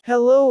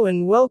Hello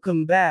and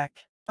welcome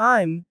back.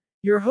 I'm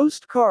your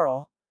host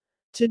Carl.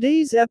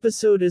 Today's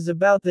episode is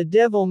about the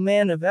Devil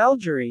Man of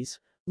Algiers,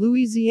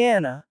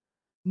 Louisiana.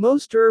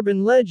 Most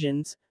urban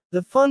legends,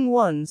 the fun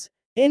ones,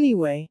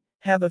 anyway,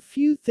 have a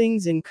few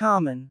things in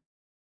common.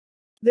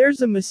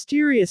 There's a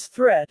mysterious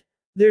threat,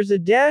 there's a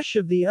dash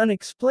of the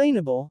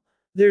unexplainable,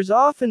 there's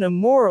often a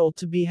moral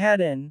to be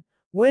had, and,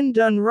 when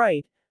done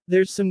right,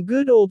 there's some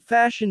good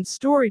old-fashioned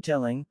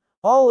storytelling,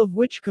 all of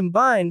which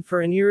combine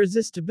for an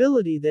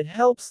irresistibility that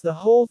helps the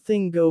whole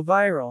thing go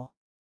viral.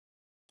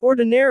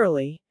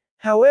 Ordinarily,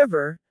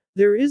 however,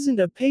 there isn't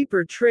a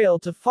paper trail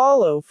to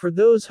follow for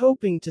those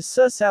hoping to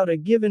suss out a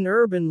given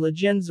urban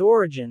legend's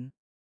origin,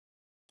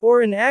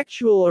 or an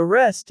actual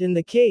arrest in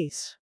the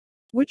case.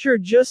 Which are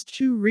just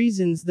two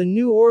reasons the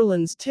New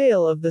Orleans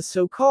tale of the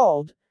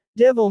so-called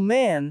Devil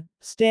Man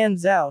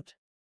stands out.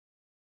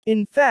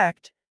 In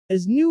fact,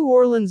 as New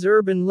Orleans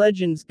urban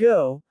legends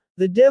go,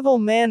 the Devil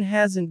Man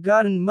hasn't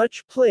gotten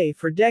much play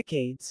for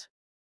decades.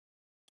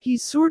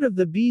 He's sort of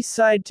the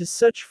B-side to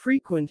such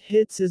frequent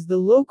hits as the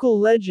local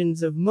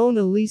legends of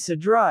Mona Lisa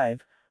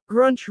Drive,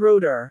 Grunch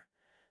Road.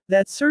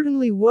 That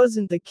certainly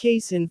wasn't the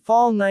case in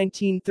fall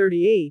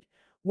 1938,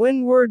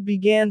 when word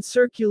began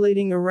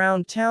circulating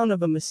around town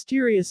of a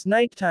mysterious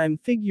nighttime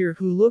figure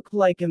who looked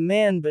like a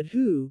man but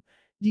who,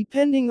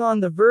 depending on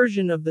the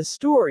version of the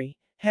story,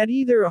 had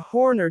either a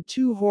horn or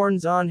two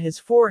horns on his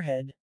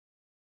forehead.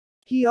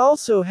 He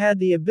also had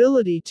the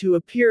ability to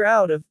appear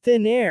out of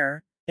thin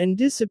air, and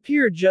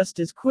disappear just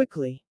as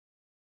quickly.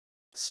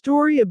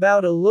 Story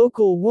about a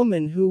local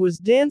woman who was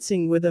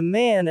dancing with a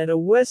man at a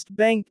West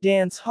Bank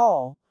dance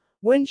hall,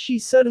 when she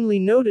suddenly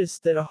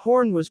noticed that a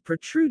horn was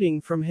protruding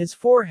from his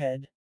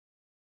forehead.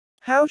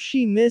 How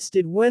she missed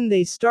it when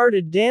they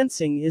started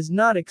dancing is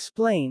not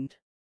explained.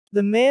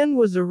 The man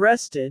was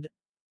arrested,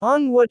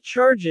 on what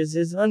charges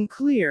is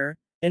unclear,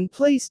 and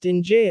placed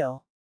in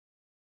jail.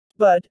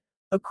 But,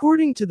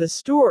 according to the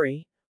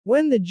story,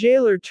 when the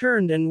jailer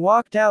turned and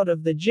walked out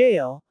of the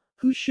jail,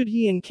 who should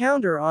he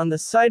encounter on the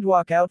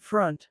sidewalk out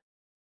front?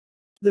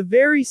 The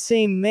very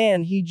same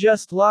man he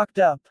just locked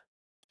up.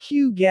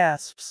 Hugh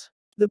gasps.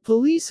 The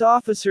police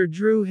officer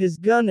drew his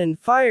gun and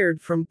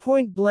fired from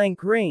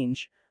point-blank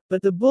range,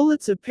 but the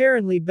bullets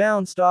apparently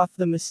bounced off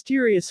the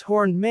mysterious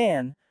horned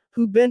man,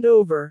 who bent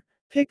over,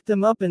 picked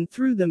them up and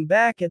threw them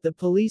back at the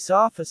police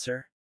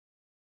officer.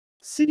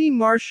 City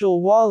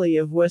Marshal Wally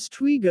of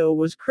Westwego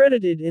was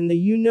credited in the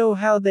 "You Know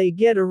How They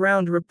Get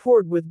Around"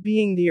 report with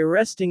being the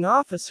arresting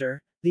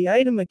officer. The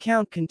item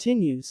account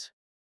continues.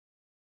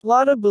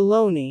 "Lotta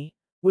baloney,"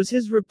 was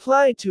his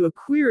reply to a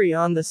query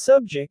on the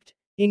subject,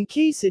 in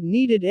case it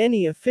needed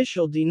any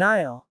official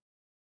denial.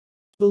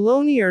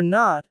 Baloney or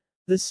not,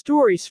 the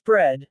story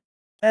spread.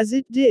 As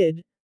it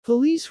did,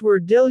 police were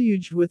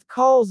deluged with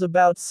calls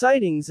about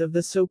sightings of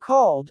the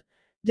so-called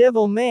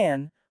Devil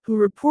Man, who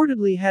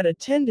reportedly had a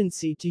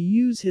tendency to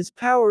use his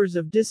powers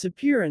of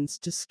disappearance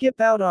to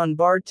skip out on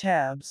bar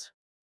tabs.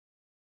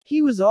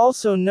 He was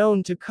also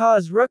known to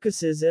cause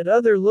ruckuses at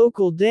other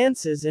local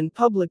dances and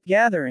public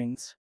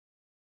gatherings.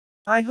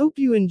 I hope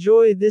you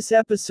enjoy this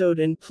episode,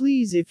 and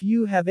please, if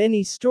you have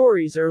any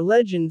stories or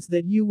legends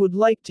that you would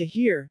like to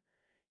hear,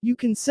 you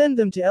can send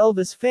them to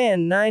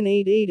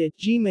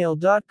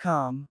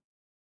elvisfan988@gmail.com.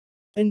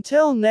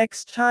 Until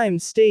next time,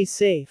 stay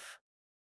safe.